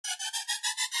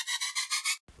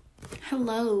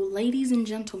Hello, ladies and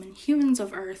gentlemen, humans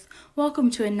of Earth.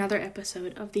 Welcome to another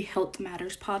episode of the Health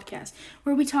Matters podcast,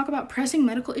 where we talk about pressing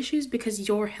medical issues because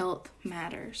your health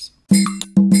matters.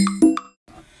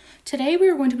 Today, we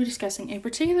are going to be discussing a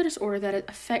particular disorder that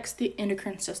affects the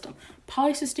endocrine system,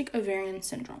 polycystic ovarian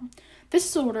syndrome. This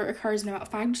disorder occurs in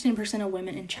about 5 to 10% of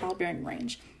women in childbearing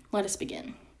range. Let us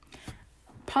begin.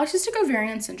 Polycystic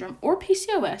ovarian syndrome, or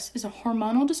PCOS, is a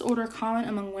hormonal disorder common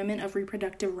among women of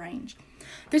reproductive range.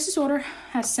 This disorder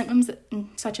has symptoms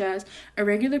such as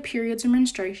irregular periods or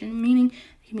menstruation, meaning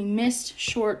it can be missed,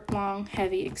 short, long,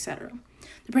 heavy, etc.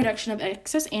 The production of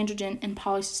excess androgen and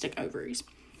polycystic ovaries.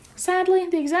 Sadly,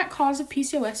 the exact cause of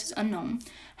PCOS is unknown.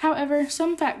 However,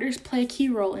 some factors play a key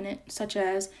role in it, such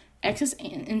as excess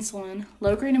insulin,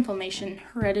 low-grade inflammation,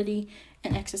 heredity,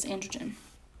 and excess androgen.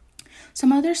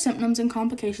 Some other symptoms and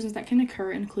complications that can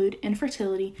occur include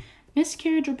infertility,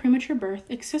 miscarriage or premature birth,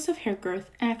 excessive hair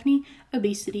growth, acne,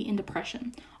 obesity, and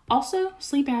depression. Also,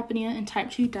 sleep apnea and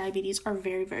type 2 diabetes are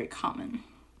very, very common.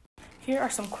 Here are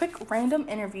some quick random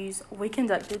interviews we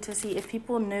conducted to see if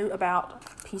people knew about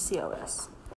PCOS.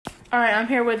 Alright, I'm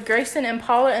here with Grayson and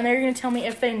Paula, and they're going to tell me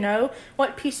if they know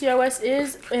what PCOS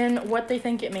is and what they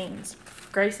think it means.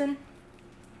 Grayson,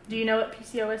 do you know what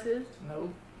PCOS is?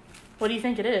 No. What do you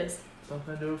think it is?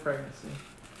 Something to do with pregnancy.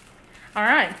 All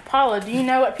right. Paula, do you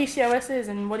know what PCOS is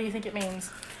and what do you think it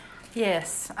means?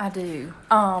 Yes, I do.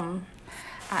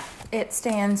 It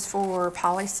stands for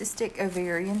polycystic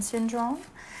ovarian syndrome,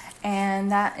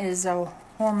 and that is a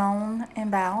hormone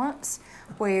imbalance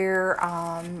where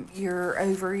your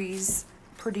ovaries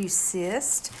produce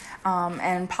cyst,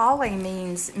 and poly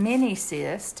means many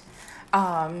cyst.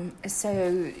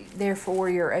 So therefore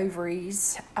your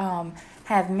ovaries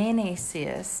have many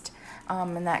cysts.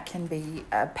 And that can be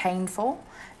painful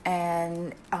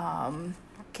and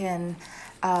can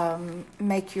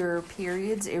make your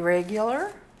periods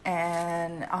irregular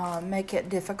and make it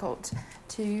difficult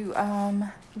to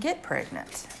get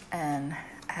pregnant and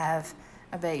have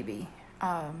a baby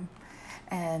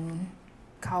and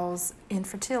cause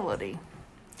infertility.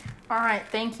 All right,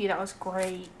 thank you. That was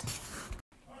great.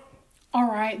 All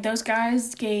right, those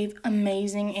guys gave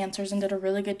amazing answers and did a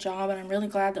really good job, and I'm really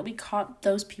glad that we caught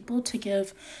those people to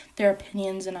give their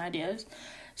opinions and ideas.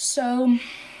 So,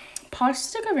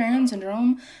 polycystic ovarian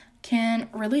syndrome can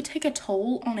really take a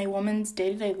toll on a woman's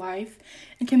day-to-day life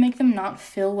and can make them not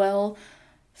feel well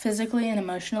physically and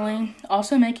emotionally,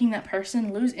 also making that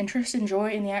person lose interest and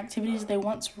joy in the activities they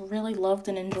once really loved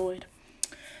and enjoyed.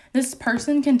 This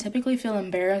person can typically feel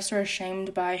embarrassed or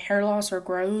ashamed by hair loss or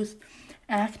growth,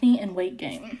 acne, and weight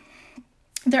gain.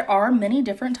 There are many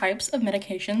different types of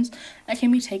medications that can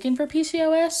be taken for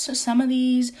PCOS. Some of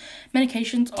these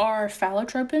medications are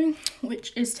phallotropin,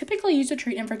 which is typically used to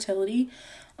treat infertility.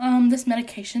 This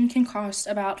medication can cost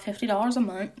about $50 a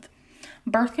month.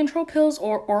 Birth control pills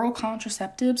or oral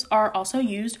contraceptives are also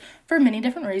used for many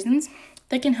different reasons.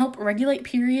 They can help regulate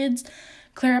periods,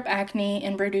 clear up acne,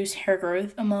 and reduce hair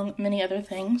growth, among many other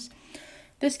things.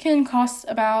 This can cost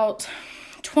about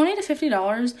 $20 to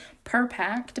 $50 per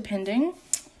pack, depending.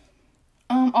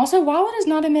 Also, while it is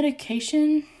not a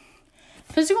medication,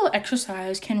 physical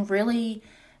exercise can really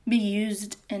be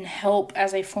used and help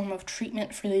as a form of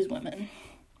treatment for these women.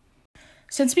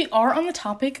 Since we are on the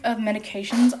topic of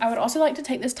medications, I would also like to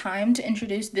take this time to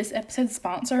introduce this episode's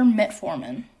sponsor,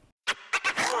 Metformin.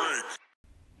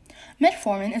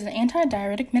 Metformin is an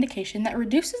antidiuretic medication that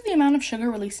reduces the amount of sugar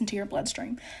released into your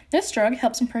bloodstream. This drug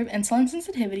helps improve insulin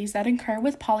sensitivities that occur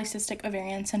with polycystic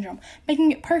ovarian syndrome,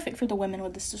 making it perfect for the women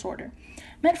with this disorder.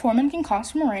 Metformin can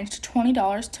cost from a range to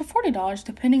 $20 to $40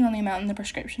 depending on the amount in the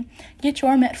prescription. Get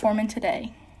your Metformin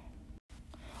today.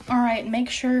 Alright, make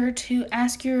sure to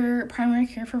ask your primary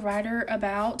care provider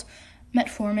about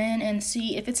Metformin and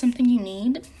see if it's something you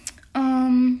need.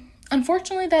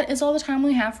 Unfortunately, that is all the time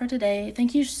we have for today.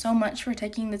 Thank you so much for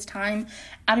taking this time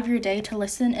out of your day to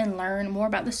listen and learn more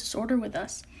about this disorder with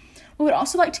us. We would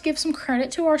also like to give some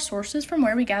credit to our sources from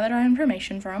where we gathered our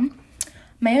information from: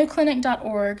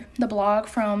 MayoClinic.org, the blog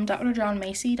from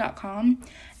drjohnmacy.com,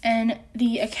 and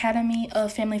the Academy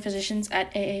of Family Physicians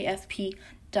at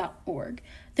AAFP.org.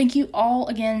 Thank you all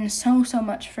again so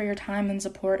much for your time and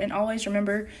support, and always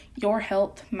remember, your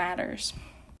health matters.